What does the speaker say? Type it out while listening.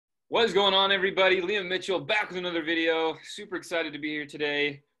What is going on, everybody? Liam Mitchell back with another video. Super excited to be here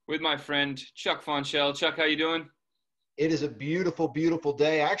today with my friend Chuck Fonshell. Chuck, how you doing? It is a beautiful, beautiful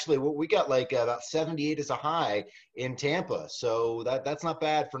day. Actually, we got like about 78 as a high in Tampa. So that's not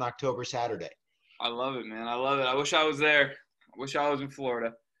bad for an October Saturday. I love it, man. I love it. I wish I was there. I wish I was in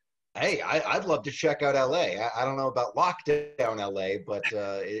Florida. Hey, I'd love to check out LA. I don't know about lockdown LA, but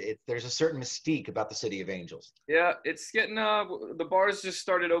there's a certain mystique about the City of Angels. Yeah, it's getting the bars just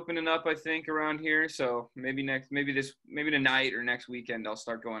started opening up, I think, around here. So maybe tonight or next weekend I'll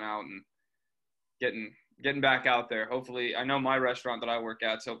start going out and getting back out there. Hopefully, I know my restaurant that I work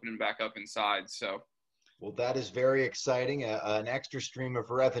at's opening back up inside. So Well, that is very exciting. An extra stream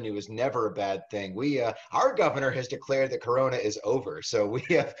of revenue is never a bad thing. Our governor has declared that Corona is over, so we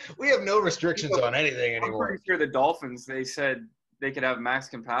have no restrictions on anything I'm anymore. pretty sure the Dolphins, they said they could have max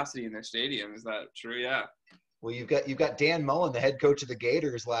capacity in their stadium. Is that true? Yeah. Well, you've got Dan Mullen, the head coach of the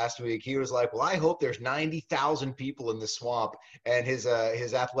Gators, last week. He was like, "Well, I hope there's 90,000 people in the swamp," and his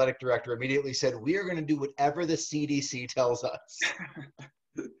athletic director immediately said, "We are going to do whatever the CDC tells us."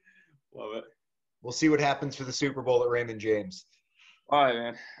 Love it. We'll see what happens for the Super Bowl at Raymond James. All right,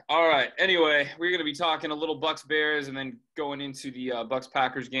 man. All right. Anyway, we're going to be talking a little Bucs Bears and then going into the Bucs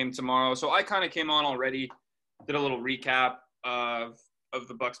Packers game tomorrow. So I kind of came on already, did a little recap of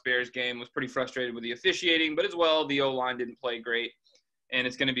the Bucs Bears game. Was pretty frustrated with the officiating, but as well, the O-line didn't play great. And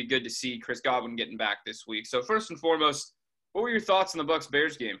it's going to be good to see Chris Godwin getting back this week. So first and foremost, what were your thoughts on the Bucs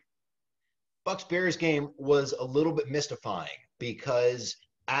Bears game? Bucs Bears game was a little bit mystifying because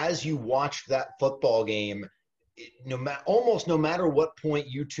as you watched that football game, almost no matter what point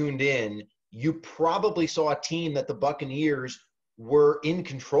you tuned in, you probably saw a team that the Buccaneers were in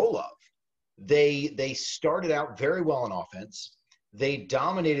control of. They started out very well on offense. They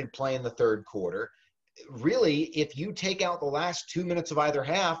dominated play in the third quarter. Really, if you take out the last 2 minutes of either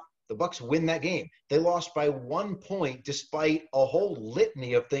half, the Bucs win that game. They lost by 1 point despite a whole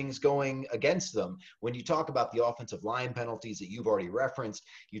litany of things going against them. When you talk about the offensive line penalties that you've already referenced,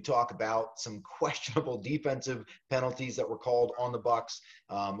 you talk about some questionable defensive penalties that were called on the Bucs.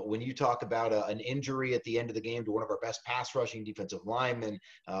 When you talk about an injury at the end of the game to one of our best pass rushing defensive linemen,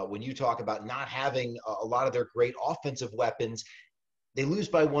 when you talk about not having a lot of their great offensive weapons, they lose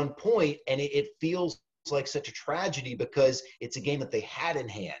by 1 point, and it feels like such a tragedy because it's a game that they had in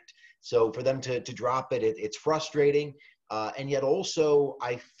hand. So for them to drop it, it's frustrating. And yet also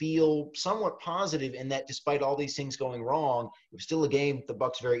I feel somewhat positive in that despite all these things going wrong, it was still a game the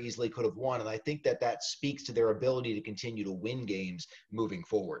Bucs very easily could have won. And I think that speaks to their ability to continue to win games moving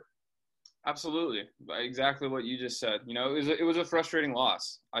forward. Absolutely. Exactly what you just said. You know, it was a frustrating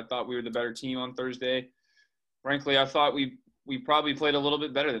loss. I thought we were the better team on Thursday. Frankly, I thought we probably played a little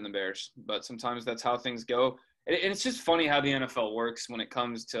bit better than the Bears, but sometimes that's how things go. And it's just funny how the NFL works when it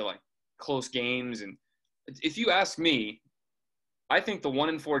comes to like close games. And if you ask me, I think the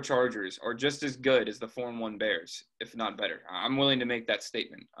 1-4 Chargers are just as good as the 4-1 Bears, if not better. I'm willing to make that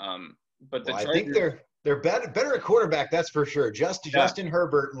statement. But the Well, I Chargers, think they're better at quarterback, that's for sure. yeah. Justin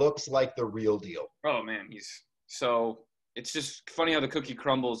Herbert looks like the real deal. Oh man, it's just funny how the cookie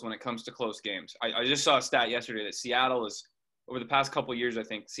crumbles when it comes to close games. I just saw a stat yesterday that Seattle is, over the past couple of years, I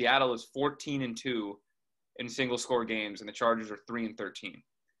think Seattle is 14-2 in single score games, and the Chargers are 3-13.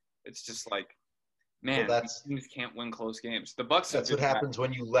 It's just like, man, Well, these teams can't win close games. The Bucs have that's what been happens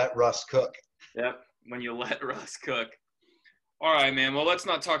when you let Russ cook. Yep, when you let Russ cook. All right, man. Well, let's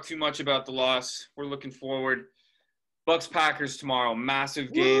not talk too much about the loss. We're looking forward. Bucs Packers tomorrow,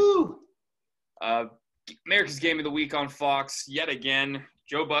 massive game. Woo! America's Game of the Week on Fox yet again.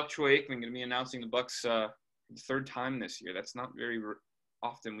 Joe Buck, Troy Aikman going to be announcing the Bucs the third time this year. That's not very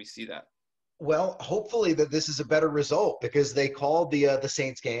often we see that. Well, hopefully that this is a better result because they called the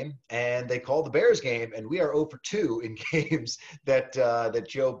Saints game and they called the Bears game, and we are 0 for 2 in games that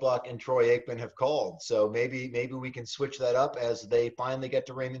Joe Buck and Troy Aikman have called. So maybe we can switch that up as they finally get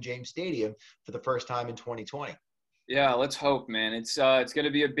to Raymond James Stadium for the first time in 2020. Yeah, let's hope, man. It's going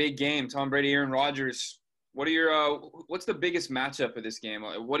to be a big game. Tom Brady, Aaron Rodgers. What's the biggest matchup of this game?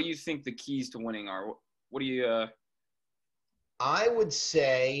 What do you think the keys to winning are? What do you? I would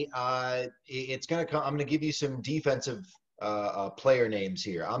say it's going to come. I'm going to give you some defensive player names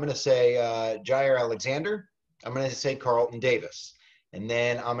here. I'm going to say Jair Alexander. I'm going to say Carlton Davis. And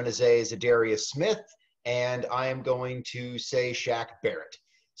then I'm going to say Zadarius Smith. And I am going to say Shaq Barrett.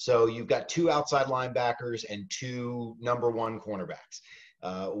 So you've got 2 outside linebackers and 2 number 1 cornerbacks.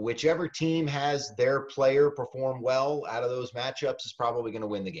 Whichever team has their player perform well out of those matchups is probably going to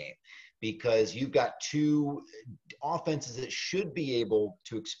win the game, because you've got 2 offenses that should be able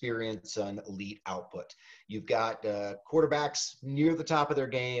to experience an elite output. You've got quarterbacks near the top of their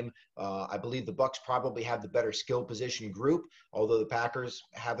game. I believe the Bucs probably have the better skill position group, although the Packers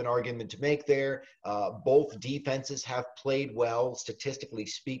have an argument to make there. Both defenses have played well, statistically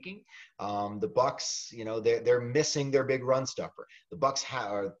speaking. The Bucs, you know, they're missing their big run stuffer. The Bucs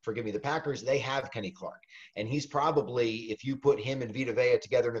have, forgive me, the Packers, they have Kenny Clark, and he's probably, if you put him and Vita Vea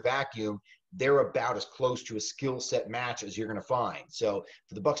together in a vacuum, they're about as close to a skill set match as you're going to find. So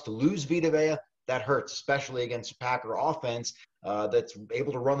for the Bucs to lose Vita Vea, that hurts, especially against a Packer offense that's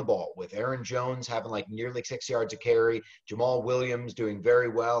able to run the ball, with Aaron Jones having like nearly 6 yards a carry, Jamal Williams doing very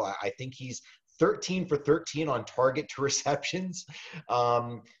well. I think he's 13 for 13 on target to receptions.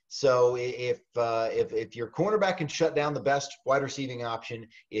 So if your cornerback can shut down the best wide receiving option,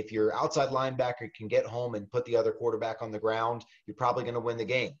 if your outside linebacker can get home and put the other quarterback on the ground, you're probably going to win the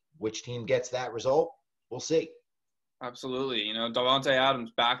game. Which team gets that result? We'll see. Absolutely. You know, Davante Adams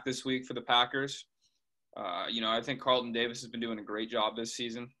back this week for the Packers. You know, I think Carlton Davis has been doing a great job this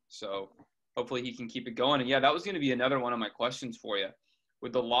season. So hopefully he can keep it going. And, yeah, that was going to be another one of my questions for you.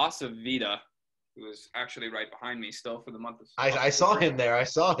 With the loss of Vita, who was actually right behind me still for the month of I saw him there. I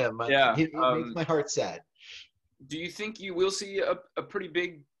saw him. Yeah. It makes my heart sad. Do you think you will see a pretty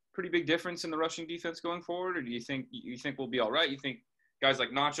big difference in the rushing defense going forward? Or do you think we'll be all right? You think guys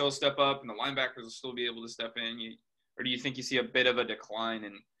like Nacho will step up and the linebackers will still be able to step in? Or do you think you see a bit of a decline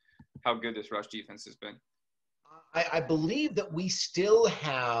in how good this rush defense has been? I believe that we still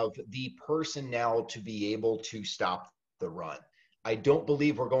have the personnel to be able to stop the run. I don't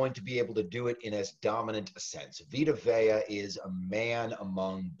believe we're going to be able to do it in as dominant a sense. Vita Vea is a man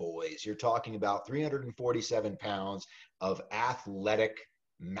among boys. You're talking about 347 pounds of athletic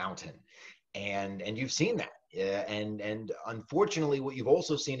mountain. And you've seen that. And unfortunately, what you've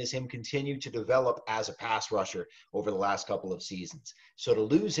also seen is him continue to develop as a pass rusher over the last couple of seasons. So to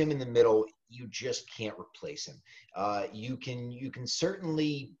lose him in the middle, you just can't replace him. You can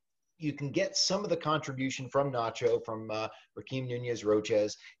certainly get some of the contribution from Nacho, from Raheem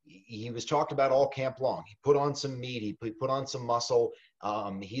Nunez-Roches. He was talked about all camp long. He put on some meat. He put on some muscle.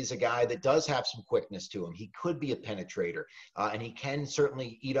 He's a guy that does have some quickness to him. He could be a penetrator, and he can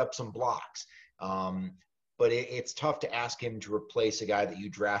certainly eat up some blocks. But it's tough to ask him to replace a guy that you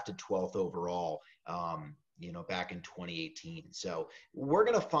drafted 12th overall, back in 2018. So we're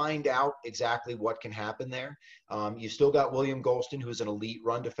going to find out exactly what can happen there. You still got William Golston, who is an elite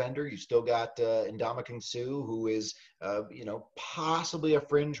run defender. You still got Ndamukong Suh, who is, possibly a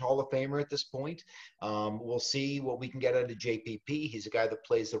fringe Hall of Famer at this point. We'll see what we can get out of JPP. He's a guy that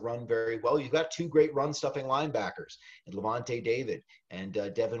plays the run very well. You've got two great run-stuffing linebackers, and Levante David and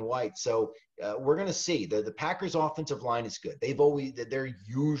Devin White. So we're going to see. The Packers' offensive line is good. They're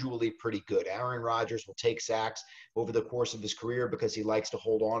usually pretty good. Aaron Rodgers will take sacks over the course of his career because he likes to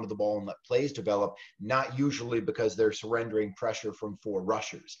hold on to the ball and let plays develop, not usually because they're surrendering pressure from four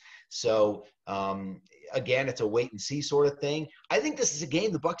rushers. So, again, it's a wait and see sort of thing. I think this is a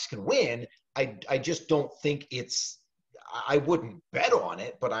game the Bucs can win. I just don't think I wouldn't bet on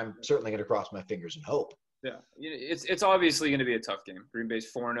it, but I'm certainly going to cross my fingers and hope. Yeah, it's obviously going to be a tough game. Green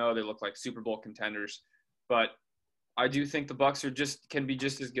Bay's 4-0. They look like Super Bowl contenders, but I do think the Bucs can be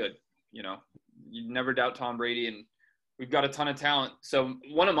just as good. You never doubt Tom Brady, and we've got a ton of talent. So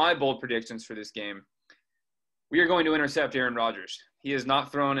one of my bold predictions for this game, we are going to intercept Aaron Rodgers. He has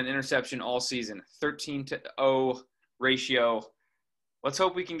not thrown an interception all season. 13-0 ratio. Let's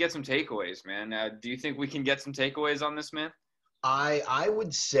hope we can get some takeaways, man. Do you think we can get some takeaways on this, man? I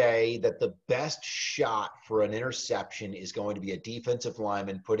would say that the best shot for an interception is going to be a defensive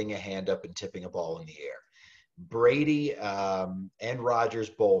lineman putting a hand up and tipping a ball in the air. Brady and Rodgers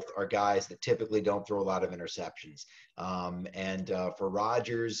both are guys that typically don't throw a lot of interceptions. For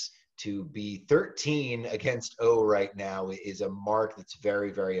Rodgers to be 13 against 0 right now is a mark that's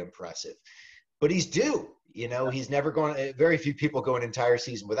very, very impressive. But he's due. He's never going. Very few people go an entire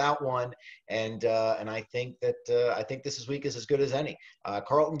season without one, and I think this week is as good as any.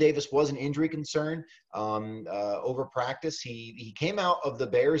 Carlton Davis was an injury concern over practice. He came out of the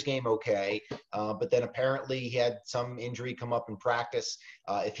Bears game okay, but then apparently he had some injury come up in practice.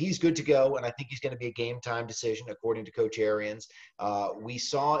 If he's good to go, and I think he's going to be a game time decision according to Coach Arians. We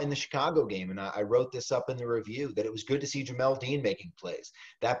saw in the Chicago game, and I wrote this up in the review, that it was good to see Jamel Dean making plays.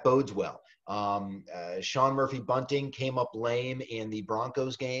 That bodes well. Sean Murphy-Bunting came up lame in the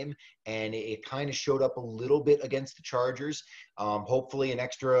Broncos game, and it kind of showed up a little bit against the Chargers. Hopefully an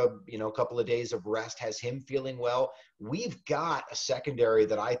extra, couple of days of rest has him feeling well. We've got a secondary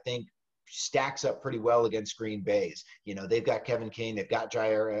that I think stacks up pretty well against Green Bay's. They've got Kevin King, they've got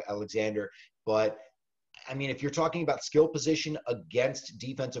Jair Alexander, but I mean, if you're talking about skill position against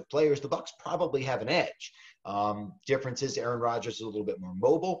defensive players, the Bucs probably have an edge. Difference is Aaron Rodgers is a little bit more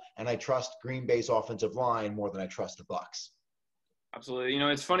mobile, and I trust Green Bay's offensive line more than I trust the Bucs. Absolutely.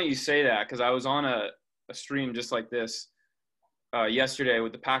 It's funny you say that because I was on a stream just like this yesterday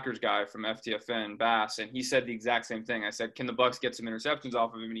with the Packers guy from FTFN, Bass, and he said the exact same thing. I said, can the Bucs get some interceptions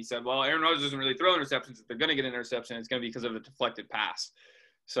off of him? And he said, well, Aaron Rodgers doesn't really throw interceptions. If they're going to get an interception, it's going to be because of a deflected pass.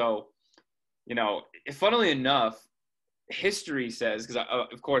 So, funnily enough, history says, because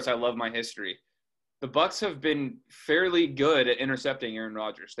of course I love my history, the Bucs have been fairly good at intercepting Aaron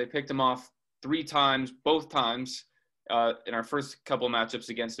Rodgers. They picked him off 3 times, both times in our first couple of matchups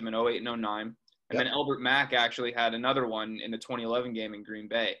against him in 08 and 09. And then Albert Mack actually had another one in the 2011 game in Green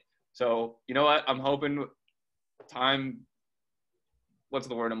Bay. So, you know what? I'm hoping time, what's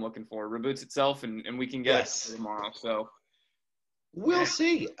the word I'm looking for, reboots itself and we can get it tomorrow. So we'll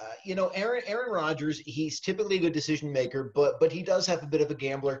see. Aaron Rodgers, he's typically a good decision maker, but he does have a bit of a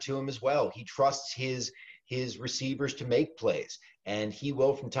gambler to him as well. He trusts his receivers to make plays, and he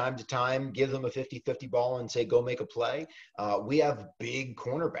will from time to time give them a 50-50 ball and say, go make a play. We have big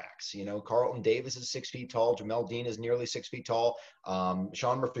cornerbacks. Carlton Davis is 6 feet tall. Jamel Dean is nearly 6 feet tall.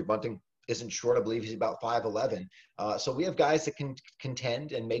 Sean Murphy-Bunting isn't short. I believe he's about 5'11". So we have guys that can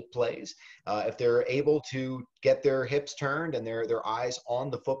contend and make plays. If they're able to get their hips turned and their eyes on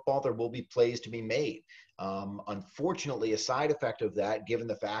the football, there will be plays to be made. Unfortunately, a side effect of that, given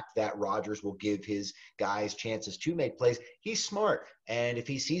the fact that Rodgers will give his guys chances to make plays, he's smart. And if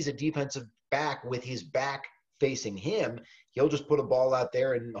he sees a defensive back with his back facing him, he'll just put a ball out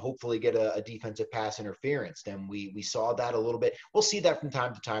there and hopefully get a defensive pass interference. And we saw that a little bit. We'll see that from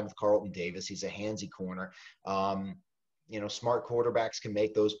time to time with Carlton Davis. He's a handsy corner. Smart quarterbacks can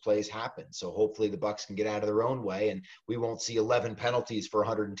make those plays happen. So hopefully the Bucs can get out of their own way and we won't see 11 penalties for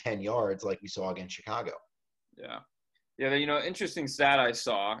 110 yards like we saw against Chicago. Yeah, interesting stat I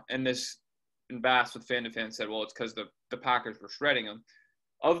saw, and Bass with Fan to Fan said, well, it's because the Packers were shredding them.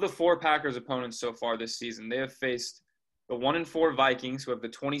 Of the 4 Packers opponents so far this season, they have faced the 1-4 Vikings, who have the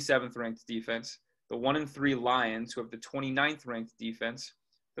 27th ranked defense, the 1-3 Lions, who have the 29th ranked defense,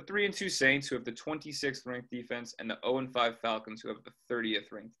 the 3-2 Saints, who have the 26th ranked defense, and the 0-5 Falcons, who have the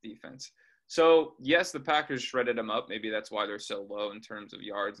 30th ranked defense. So, yes, the Packers shredded them up. Maybe that's why they're so low in terms of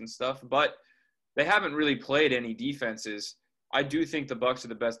yards and stuff, but they haven't really played any defenses. I do think the Bucs are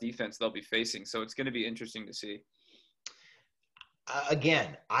the best defense they'll be facing, so it's going to be interesting to see.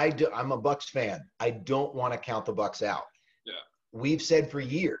 Again, I'm a Bucs fan. I don't want to count the Bucs out. Yeah. We've said for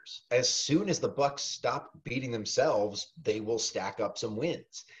years, as soon as the Bucs stop beating themselves, they will stack up some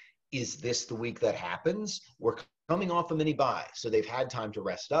wins. Is this the week that happens? We're coming off a mini bye, so they've had time to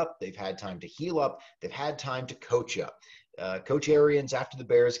rest up. They've had time to heal up. They've had time to coach up. Coach Arians, after the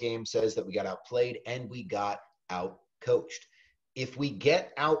Bears game, says that we got outplayed and we got out-coached. If we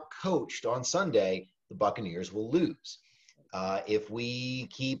get out-coached on Sunday, the Buccaneers will lose. If we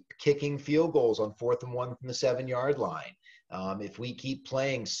keep kicking field goals on 4th and 1 from the 7-yard line, if we keep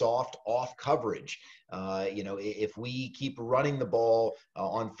playing soft off coverage, if we keep running the ball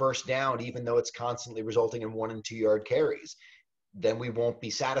on first down, even though it's constantly resulting in 1- and 2-yard carries, then we won't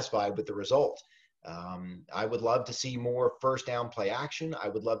be satisfied with the result. I would love to see more first down play action. I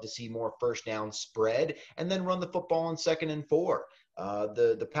would love to see more first down spread and then run the football on 2nd and 4.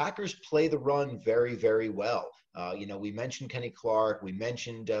 The Packers play the run very, very well. We mentioned Kenny Clark. We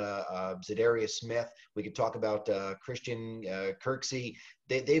mentioned Zadarius Smith. We could talk about Christian Kirksey.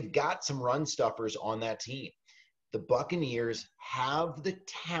 They've got some run stuffers on that team. The Buccaneers have the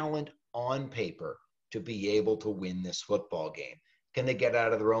talent on paper to be able to win this football game. Can they get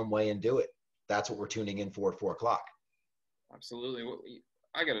out of their own way and do it? That's what we're tuning in for at 4 o'clock. Absolutely.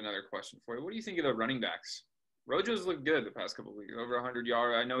 I got another question for you. What do you think of the running backs? Rojo's looked good the past couple of weeks, over 100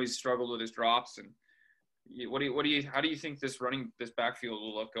 yards. I know he's struggled with his drops. And how do you think this backfield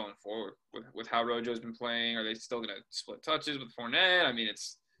will look going forward with how Rojo's been playing? Are they still going to split touches with Fournette? I mean,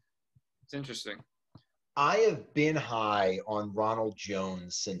 it's interesting. I have been high on Ronald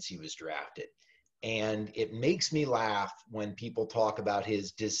Jones since he was drafted. And it makes me laugh when people talk about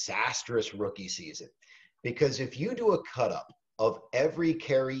his disastrous rookie season. Because if you do a cut-up of every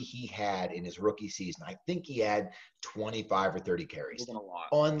carry he had in his rookie season, I think he had 25 or 30 carries.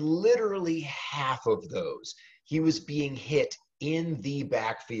 On literally half of those, he was being hit in the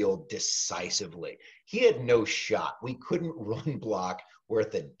backfield decisively. He had no shot. We couldn't run block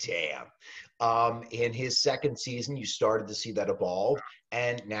worth a damn. In his second season, you started to see that evolve.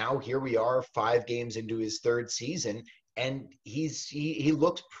 And now here we are 5 games into his third season, and he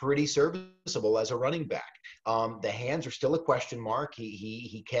looks pretty serviceable as a running back. The hands are still a question mark.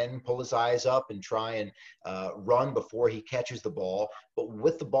 He can pull his eyes up and try and run before he catches the ball, but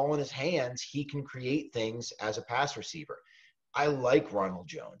with the ball in his hands, he can create things as a pass receiver. I like Ronald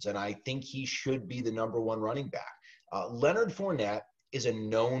Jones, and I think he should be the number one running back. Leonard Fournette is a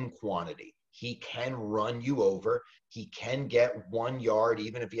known quantity. He can run you over. He can get 1 yard,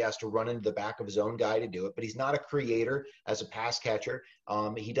 even if he has to run into the back of his own guy to do it. But he's not a creator as a pass catcher.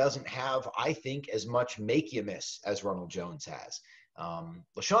 He doesn't have, I think, as much make you miss as Ronald Jones has.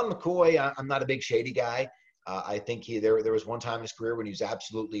 LaShawn McCoy, I'm not a big shady guy. I think there was one time in his career when he was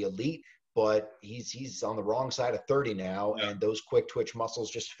absolutely elite, but he's on the wrong side of 30 now, and those quick twitch muscles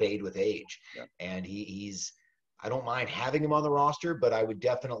just fade with age. Yeah. And he's I don't mind having him on the roster, but I would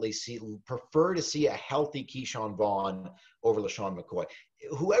definitely prefer to see a healthy Keyshawn Vaughn over LaShawn McCoy.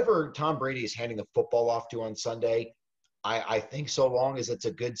 Whoever Tom Brady is handing the football off to on Sunday, I think so long as it's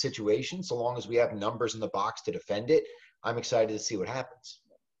a good situation, so long as we have numbers in the box to defend it, I'm excited to see what happens.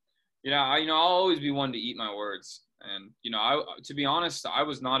 Yeah, I'll always be one to eat my words. And, to be honest, I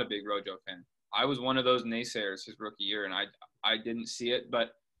was not a big Rojo fan. I was one of those naysayers his rookie year, and I didn't see it. But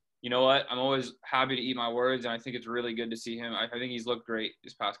you know what? I'm always happy to eat my words, and I think it's really good to see him. I think he's looked great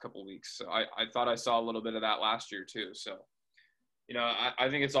this past couple of weeks. So I thought I saw a little bit of that last year too. So, I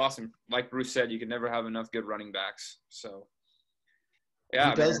think it's awesome. Like Bruce said, you can never have enough good running backs. So, yeah.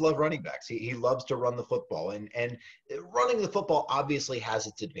 He does love running backs. He loves to run the football. And running the football obviously has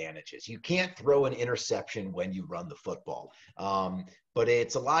its advantages. You can't throw an interception when you run the football. But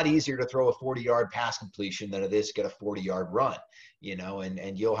it's a lot easier to throw a 40-yard pass completion than it is to get a 40-yard run,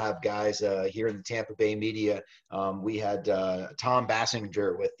 and you'll have guys here in the Tampa Bay media. We had Tom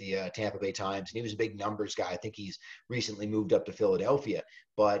Bassinger with the Tampa Bay Times, and he was a big numbers guy. I think he's recently moved up to Philadelphia,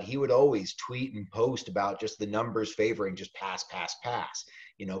 but he would always tweet and post about just the numbers favoring just pass, pass, pass.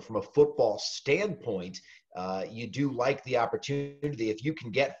 From a football standpoint, you do like the opportunity if you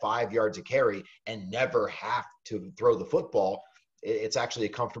can get 5 yards of carry and never have to throw the football. It's actually a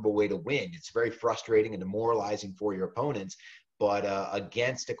comfortable way to win. It's very frustrating and demoralizing for your opponents, but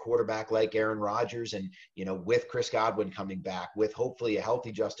against a quarterback like Aaron Rodgers and, with Chris Godwin coming back, with hopefully a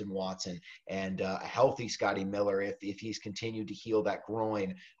healthy Justin Watson and a healthy Scotty Miller, if he's continued to heal that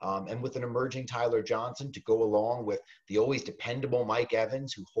groin, and with an emerging Tyler Johnson to go along with the always dependable Mike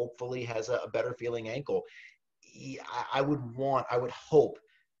Evans, who hopefully has a better feeling ankle, I would hope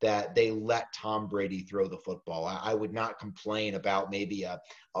that they let Tom Brady throw the football. I would not complain about maybe a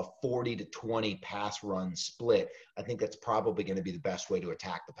 40-20 pass run split. I think that's probably going to be the best way to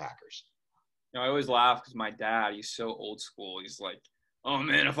attack the Packers. I always laugh because my dad, he's so old school. He's like, oh,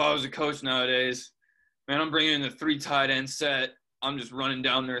 man, if I was a coach nowadays, man, I'm bringing in the 3 tight end set. I'm just running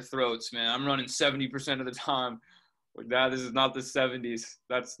down their throats, man. I'm running 70% of the time. Like, Dad, this is not the 70s.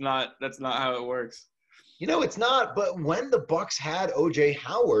 That's not how it works. It's not, but when the Bucs had O.J.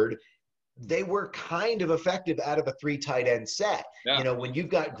 Howard, they were kind of effective out of a 3 tight end set. Yeah. When you've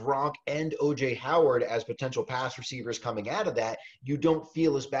got Gronk and O.J. Howard as potential pass receivers coming out of that, you don't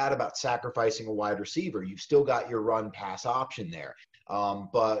feel as bad about sacrificing a wide receiver. You've still got your run pass option there.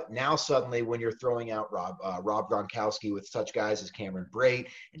 But now suddenly when you're throwing out Rob Gronkowski with such guys as Cameron Brate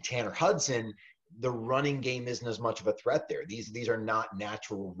and Tanner Hudson, the running game isn't as much of a threat there. These are not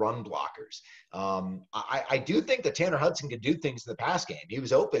natural run blockers. I do think that Tanner Hudson could do things in the pass game. He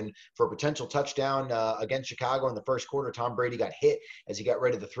was open for a potential touchdown against Chicago in the first quarter. Tom Brady got hit as he got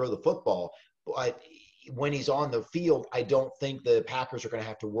ready to throw the football. But when he's on the field, I don't think the Packers are going to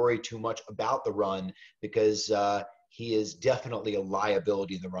have to worry too much about the run because he is definitely a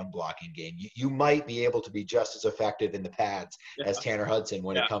liability in the run blocking game. You might be able to be just as effective in the pads as Tanner Hudson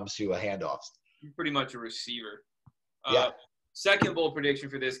when it comes to handoffs. Pretty much a receiver. Yeah. Second bold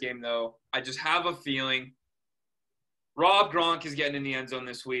prediction for this game, though. I just have a feeling Rob Gronk is getting in the end zone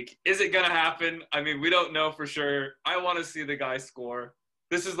this week. Is it going to happen? I mean, we don't know for sure. I want to see the guy score.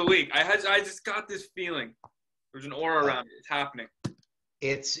 This is the week. I just got this feeling. There's an aura around it. It's happening.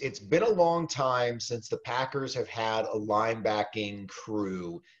 It's been a long time since the Packers have had a linebacking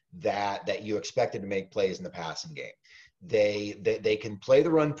crew that you expected to make plays in the passing game. They can play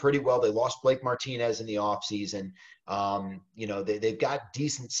the run pretty well. They lost Blake Martinez in the offseason. They've got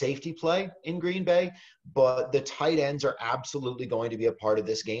decent safety play in Green Bay, but the tight ends are absolutely going to be a part of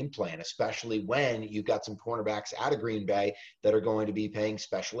this game plan, especially when you've got some cornerbacks out of Green Bay that are going to be paying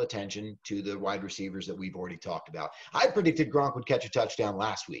special attention to the wide receivers that we've already talked about. I predicted Gronk would catch a touchdown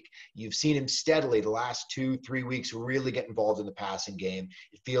last week. You've seen him steadily the last 2-3 weeks really get involved in the passing game.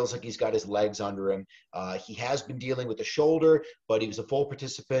 It feels like he's got his legs under him. He has been dealing with the shoulder, but he was a full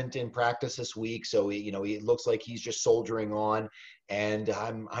participant in practice this week. So, it looks like he's just just soldiering on, and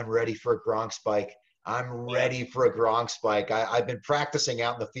I'm ready for a Gronk spike. I'm ready for a Gronk spike. I've been practicing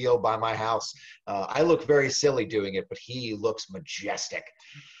out in the field by my house. I look very silly doing it, but he looks majestic.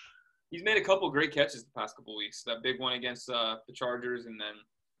 He's made a couple great catches the past couple weeks. That big one against the Chargers, and then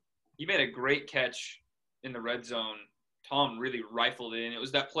he made a great catch in the red zone. Tom really rifled it in. It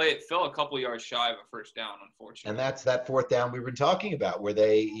was that play. It fell a couple yards shy of a first down, unfortunately. And that's that fourth down we've been talking about, where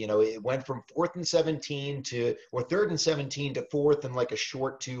they, it went from 4th and 17 or 3rd and 17 to 4th and like a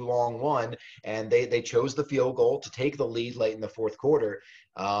short 2 long 1. And they chose the field goal to take the lead late in the fourth quarter.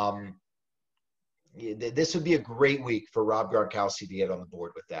 This would be a great week for Rob Gronkowski to get on the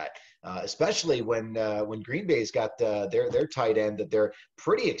board with that, especially when Green Bay's got their tight end that they're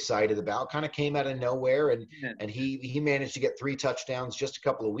pretty excited about. Kind of came out of nowhere, and he managed to get 3 touchdowns just a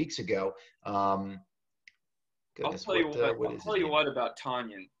couple of weeks ago. Goodness, I'll tell you what about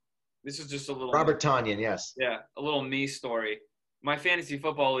Tonyan. This is just a little Robert Tonyan, yes. Yeah, a little me story. My fantasy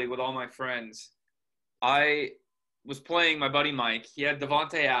football league with all my friends, I was playing my buddy Mike. He had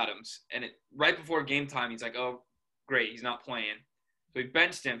Devontae Adams, and right before game time, he's like, "Oh, great, he's not playing." So he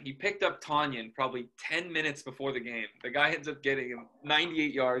benched him. He picked up Tonyan probably 10 minutes before the game. The guy ends up getting him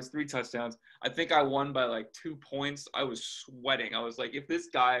 98 yards, 3 touchdowns. I think I won by like 2 points. I was sweating. I was like, if this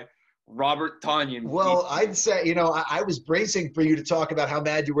guy, Robert Tonyan. Well, I'd say, I was bracing for you to talk about how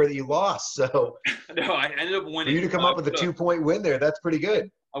mad you were that you lost. So no, I ended up winning. For you to come up with a 2-point win there, that's pretty good.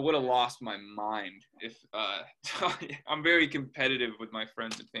 I would have lost my mind if I'm very competitive with my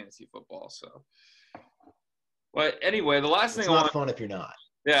friends in fantasy football. So, but anyway, the last thing it's not fun if you're not.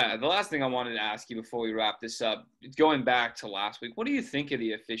 Yeah, the last thing I wanted to ask you before we wrap this up, going back to last week, what do you think of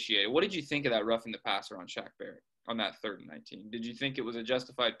the officiating? What did you think of that roughing the passer on Shaq Barrett on that 3rd and 19? Did you think it was a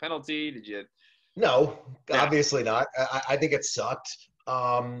justified penalty? Did you? No, obviously not. I think it sucked.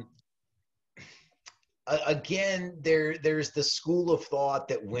 Again, there's the school of thought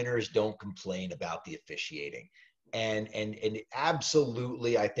that winners don't complain about the officiating, and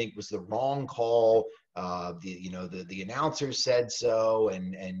absolutely, I think was the wrong call. The announcers said so,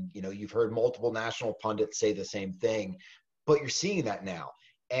 and you've heard multiple national pundits say the same thing, but you're seeing that now.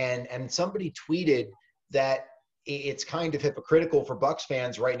 And somebody tweeted that it's kind of hypocritical for Bucs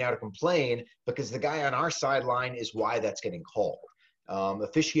fans right now to complain because the guy on our sideline is why that's getting called.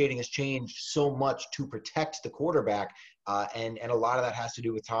 Officiating has changed so much to protect the quarterback, and a lot of that has to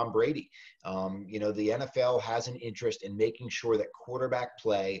do with Tom Brady. The NFL has an interest in making sure that quarterback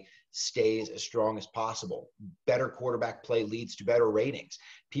play stays as strong as possible. Better quarterback play leads to better ratings.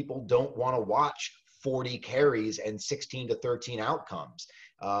 People don't want to watch 40 carries and 16-13 outcomes.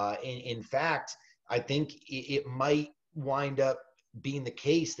 In fact, I think it might wind up being the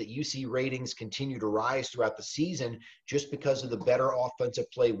case that you see ratings continue to rise throughout the season just because of the better offensive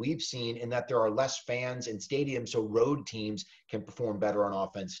play we've seen, and that there are less fans in stadiums, so road teams can perform better on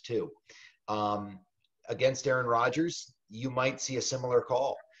offense too. Against Aaron Rodgers, you might see a similar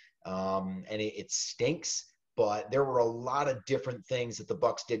call, and it stinks, but there were a lot of different things that the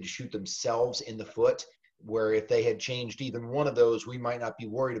Bucs did to shoot themselves in the foot, where if they had changed even one of those, we might not be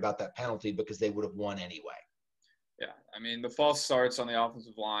worried about that penalty because they would have won anyway. Yeah, I mean, the false starts on the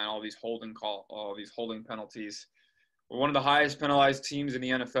offensive line, all these holding penalties. We're one of the highest penalized teams in the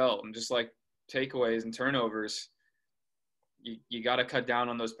NFL, and just like takeaways and turnovers, you got to cut down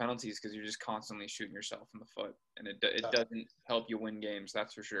on those penalties because you're just constantly shooting yourself in the foot, and it doesn't help you win games.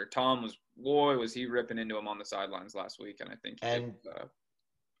 That's for sure. Tom was he ripping into him on the sidelines last week, and I think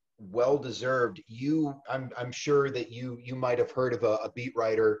well deserved. I'm sure that you might have heard of a beat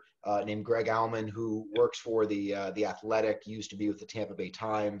writer named Greg Alman who works for the Athletic, used to be with the Tampa Bay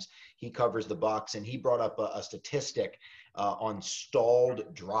Times. He covers the Bucs, and he brought up a statistic on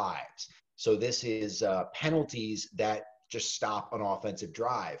stalled drives. So this is penalties that just stop an offensive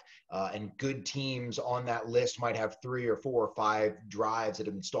drive, and good teams on that list might have 3 or 4 or 5 drives that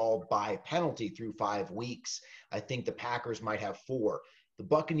have been stalled by penalty through 5 weeks. I think the Packers might have 4. The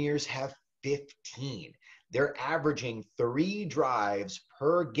Buccaneers have 15. They're averaging 3 drives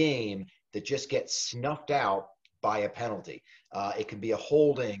per game that just get snuffed out by a penalty. It can be a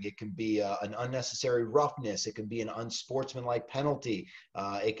holding. It can be an unnecessary roughness. It can be an unsportsmanlike penalty.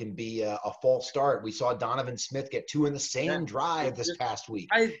 It can be a false start. We saw Donovan Smith get 2 in the same drive this past week.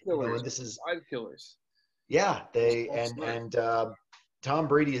 Five killers. And this is 5 killers. Yeah, Tom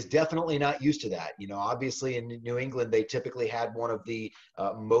Brady is definitely not used to that. Obviously in New England, they typically had one of the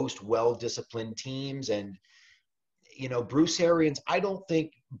most well-disciplined teams, and Bruce Arians, I don't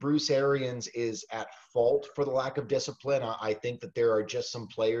think Bruce Arians is at fault for the lack of discipline. I think that there are just some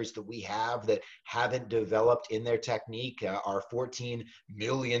players that we have that haven't developed in their technique. Our $14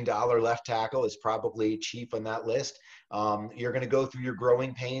 million left tackle is probably chief on that list. You're going to go through your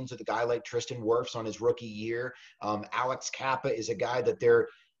growing pains with a guy like Tristan Wirfs on his rookie year. Alex Kappa is a guy that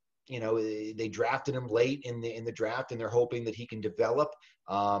they drafted him late in the draft, and they're hoping that he can develop.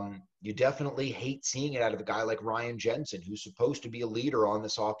 You definitely hate seeing it out of a guy like Ryan Jensen, who's supposed to be a leader on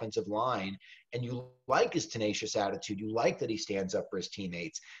this offensive line, and you like his tenacious attitude. You like that he stands up for his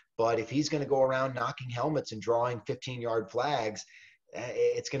teammates. But if he's going to go around knocking helmets and drawing 15-yard flags,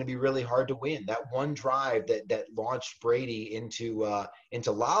 it's going to be really hard to win. That one drive that launched Brady into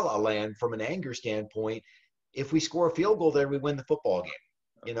La La Land from an anger standpoint, if we score a field goal there, we win the football game.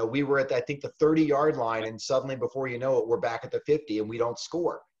 We were at, I think, the 30-yard line, and suddenly, before you know it, we're back at the 50, and we don't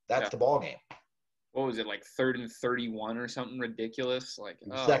score. That's the ball game. What was it, like 3rd and 31 or something ridiculous?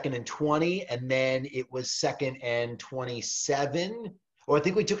 Second and 20, and then it was 2nd and 27. Well, I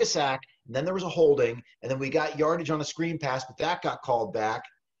think we took a sack, and then there was a holding, and then we got yardage on a screen pass, but that got called back.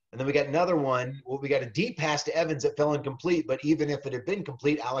 And then we got another one. Well, we got a deep pass to Evans that fell incomplete, but even if it had been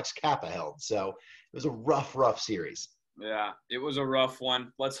complete, Alex Kappa held. So it was a rough series. Yeah, it was a rough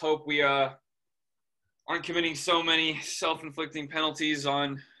one. Let's hope we aren't committing so many self-inflicting penalties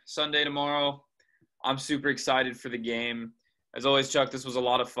on Sunday tomorrow. I'm super excited for the game. As always, Chuck, this was a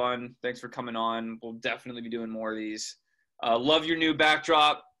lot of fun. Thanks for coming on. We'll definitely be doing more of these. Love your new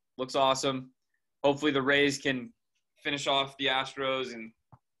backdrop. Looks awesome. Hopefully the Rays can finish off the Astros and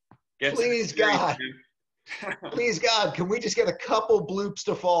get Please, God. Please, God, can we just get a couple bloops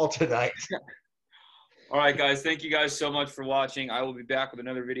to fall tonight? All right, guys. Thank you guys so much for watching. I will be back with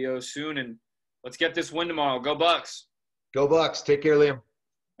another video soon, and let's get this win tomorrow. Go Bucs. Go Bucs. Take care, Liam.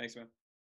 Thanks, man.